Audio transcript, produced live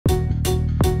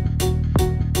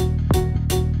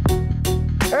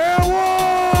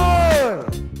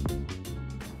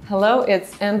Hello,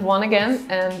 it's And One again,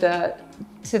 and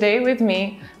today with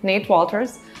me, Nate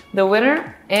Wolters, the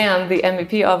winner and the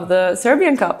MVP of the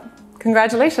Serbian Cup.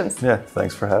 Congratulations. Yeah,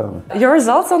 thanks for having me. Your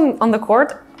results on the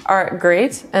court are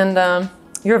great, and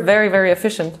you're very, very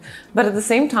efficient. But at the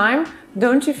same time,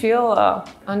 don't you feel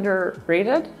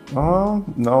underrated? No,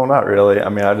 not really. I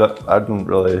mean, I don't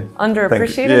really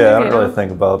underappreciated. Yeah, I don't really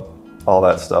think about all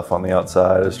that stuff on the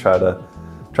outside. I just try to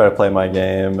play my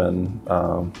game, and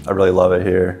I really love it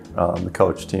here. The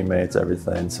coach, teammates,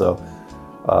 everything. So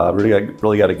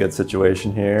really got a good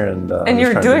situation here, and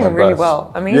you're doing really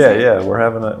well. Amazing. Yeah, we're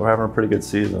having a pretty good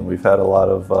season. We've had a lot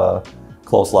of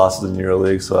close losses in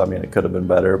EuroLeague, so I mean it could have been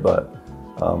better, but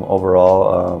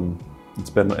overall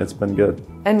it's been good.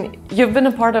 And you've been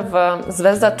a part of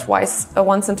Zvezda twice,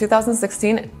 once in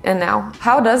 2016 and now.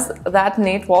 How does that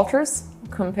Nate Wolters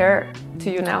compare to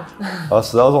you now?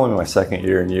 So that was only my second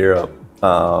year in Europe,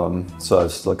 so I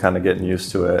was still kind of getting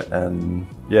used to it, and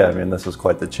yeah, I mean this was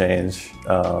quite the change,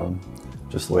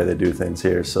 just the way they do things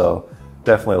here. So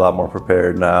definitely a lot more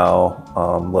prepared now,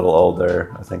 a little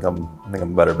older. I think I'm a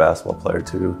better basketball player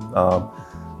too.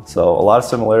 So a lot of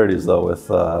similarities though with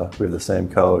we have the same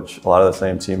coach, a lot of the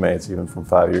same teammates even from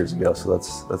 5 years ago. So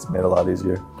that's made it a lot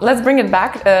easier. Let's bring it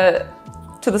back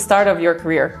to the start of your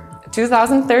career.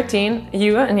 2013,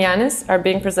 you and Giannis are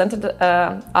being presented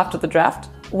after the draft.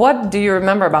 What do you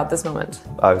remember about this moment?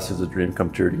 Obviously, it's a dream come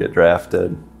true to get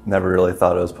drafted. Never really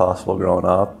thought it was possible growing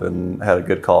up, and had a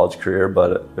good college career,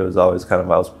 but it was always I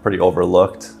was pretty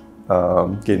overlooked.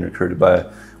 Getting recruited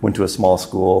went to a small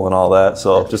school and all that.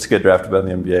 So just to get drafted by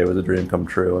the NBA was a dream come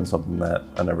true, and something that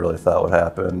I never really thought would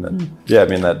happen. And yeah, I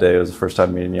mean that day was the first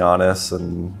time meeting Giannis,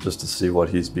 and just to see what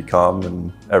he's become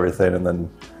and everything, and then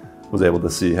was able to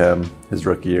see him his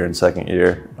rookie year and second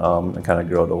year and kind of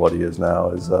grow to what he is now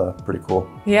is pretty cool.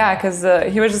 Yeah, because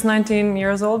he was just 19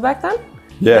 years old back then?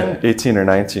 Yeah, and 18 or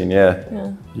 19,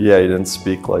 yeah. Yeah, he didn't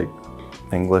speak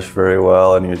English very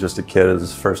well, and he was just a kid. It was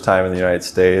his first time in the United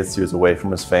States. He was away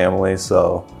from his family,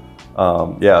 so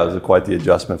yeah, it was quite the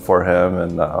adjustment for him.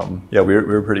 And yeah, we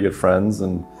were pretty good friends,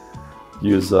 and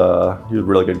he was a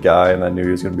really good guy, and I knew he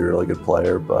was going to be a really good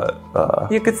player. But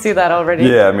you could see that already.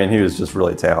 Yeah, I mean, he was just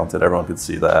really talented. Everyone could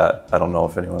see that. I don't know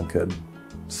if anyone could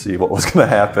see what was going to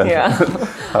happen,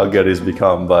 how good he's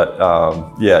become. But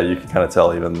yeah, you can kind of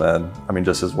tell even then. I mean,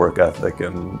 just his work ethic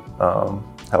and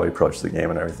how he approached the game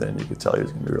and everything, you could tell he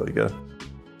was going to be really good.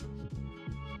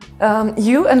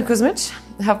 You and Kuzmic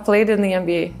have played in the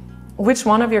NBA. Which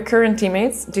one of your current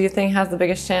teammates do you think has the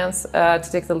biggest chance to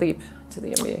take the leap to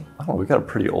the NBA? I don't know, we got a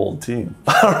pretty old team.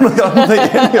 I don't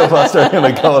think any of us are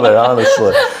going to go there,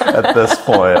 honestly, at this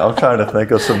point. I'm trying to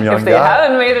think of some young guys. If they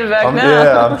haven't made it back now.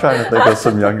 Yeah, I'm trying to think of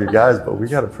some younger guys, but we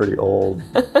got a pretty good old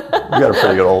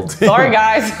team. Sorry,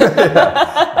 guys.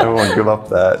 Yeah, everyone give up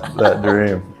that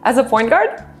dream. As a point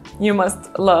guard, you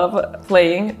must love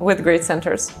playing with great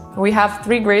centers. We have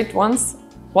three great ones: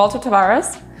 Walter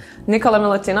Tavares, Nikola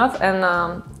Milutinov, and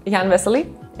Jan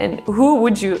Vesely. And who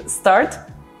would you start,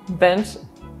 bench,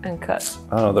 and cut?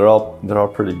 I don't know, they're all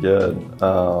pretty good.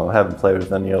 I haven't played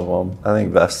with any of them. I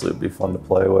think Vesely would be fun to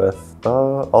play with.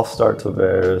 I'll start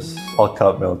Tavares. I'll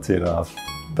cut Milutinov.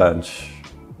 Bench.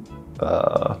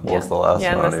 What was the last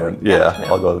one? Yeah,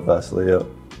 I'll go with Vesely.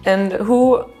 Yeah. And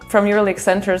who from EuroLeague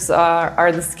centers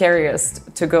are the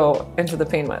scariest to go into the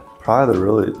paint with?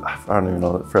 Probably I don't even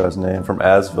know his name, from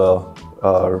Asvel.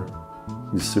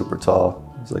 He's super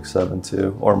tall. He's like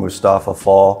 7'2". Or Mustafa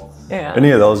Fall. Yeah.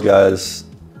 Any of those guys,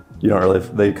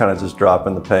 they kind of just drop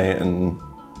in the paint, and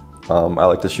I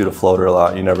like to shoot a floater a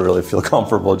lot. You never really feel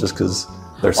comfortable just because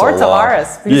they're so long. Or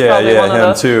Tavares. He's probably one of him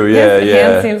those. Too. Yeah, his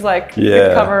hand seems like he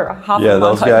could cover half of my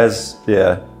those guys.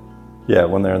 Yeah,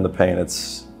 when they're in the paint,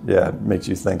 it makes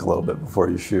you think a little bit before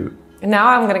you shoot. Now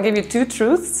I'm gonna give you two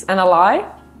truths and a lie,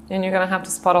 and you're gonna have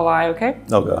to spot a lie, okay?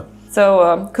 Okay.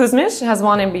 So Kuzmic has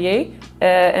won NBA,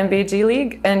 NBA G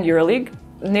League, and EuroLeague.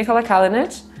 Nikola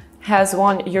Kalinic has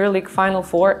won EuroLeague Final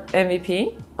Four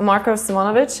MVP. Marko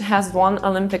Simonovic has won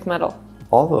Olympic medal.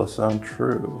 All those sound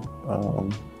true.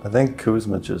 I think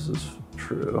Kuzmic's is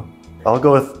true. I'll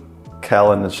go with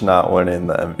Kalinic not winning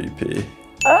the MVP.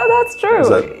 Oh, that's true.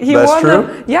 That's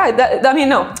true? Yeah, I mean,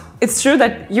 no. It's true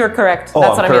that you're correct.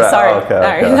 That's what I mean. Sorry.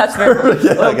 Okay. That's very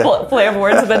play of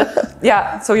words. But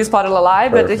yeah, so you spotted a lie,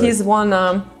 but he's won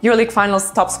EuroLeague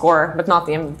Finals top scorer, but not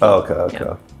the MVP. Oh, okay.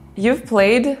 Yeah. You've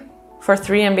played for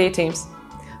 3 NBA teams: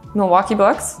 Milwaukee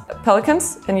Bucks,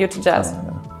 Pelicans, and Utah Jazz.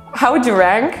 How would you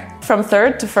rank from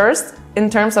third to first in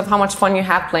terms of how much fun you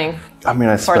had playing? I mean,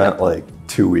 I spent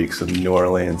 2 weeks in New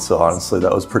Orleans, so honestly,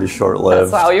 that was pretty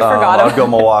short-lived. That's how you forgot it. I'll go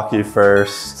Milwaukee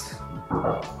first,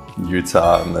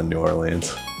 Utah, and then New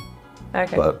Orleans.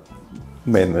 Okay. But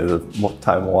mainly the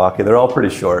time in Milwaukee. They're all pretty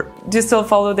short. Do you still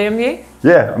follow the NBA?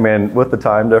 Yeah, I mean, with the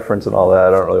time difference and all that, I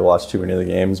don't really watch too many of the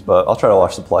games, but I'll try to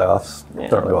watch the playoffs. Yeah.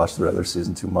 Don't really watch the regular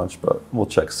season too much, but we'll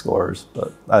check scores.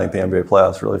 But I think the NBA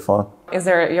playoffs are really fun. Is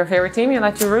there your favorite team you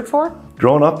like to root for?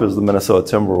 Growing up is the Minnesota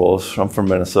Timberwolves. I'm from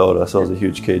Minnesota, so I was a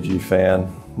huge KG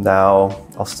fan. Now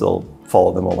I'll still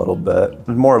follow them a little bit.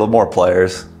 More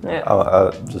players. Yeah.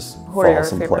 I just follow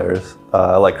some players.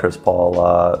 I like Chris Paul a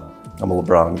lot. I'm a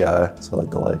LeBron guy, so I like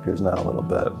the Lakers now a little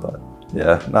bit, but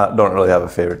yeah, don't really have a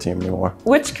favorite team anymore.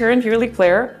 Which current EuroLeague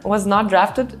player was not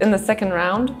drafted in the second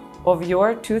round of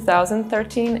your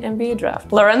 2013 NBA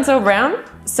draft? Lorenzo Brown,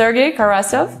 Sergei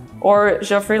Karasev, or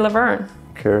Geoffrey Laverne?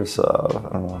 Karasov,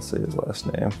 I don't know how to say his last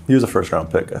name. He was a first-round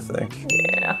pick, I think.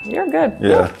 Yeah, you're good.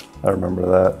 Yeah, I remember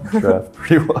that draft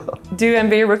pretty well. Do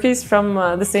NBA rookies from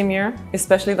the same year,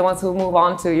 especially the ones who move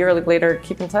on to EuroLeague later,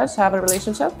 keep in touch, have a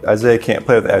relationship? Isaiah can't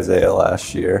play with Isaiah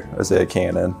last year. Isaiah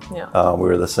Cannon. Yeah. We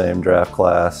were the same draft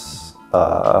class.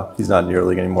 He's not in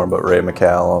EuroLeague anymore, but Ray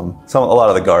McCallum. A lot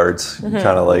of the guards, you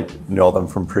kind of like know them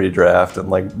from pre-draft and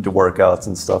like do workouts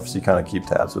and stuff, so you kind of keep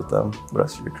tabs with them the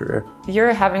rest of your career.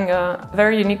 You're having a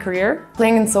very unique career,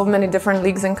 playing in so many different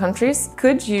leagues and countries.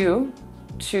 Could you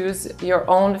choose your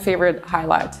own favorite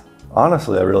highlight?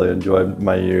 Honestly, I really enjoyed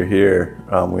my year here.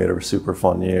 We had a super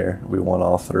fun year. We won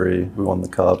all three. We won the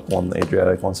Cup, won the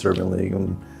Adriatic, won Serbian League,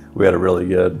 and we had a really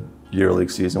good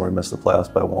EuroLeague season where we missed the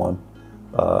playoffs by one.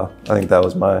 I think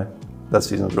that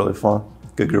season was really fun.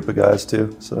 Good group of guys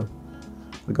too, so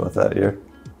we go with that year.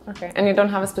 Okay, and you don't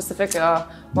have a specific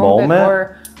moment?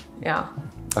 Or, yeah.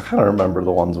 I kind of remember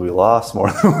the ones we lost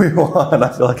more than we won. I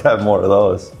feel like I have more of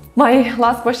those. My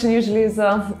last question usually is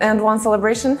end one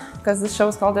celebration, because the show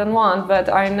is called End One, but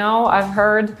I know, I've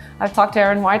talked to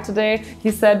Aaron White today.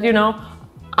 He said, you know,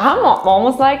 I'm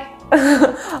almost like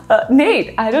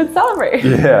Nate, I don't celebrate.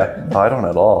 Yeah, no, I don't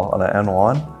at all on an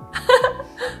N1.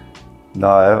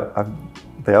 No,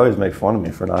 they always make fun of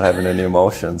me for not having any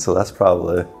emotion, so that's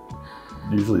probably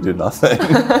usually do nothing.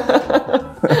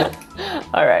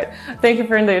 All right. Thank you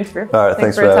for the interview. All right,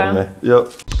 thanks for having me.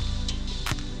 Yep.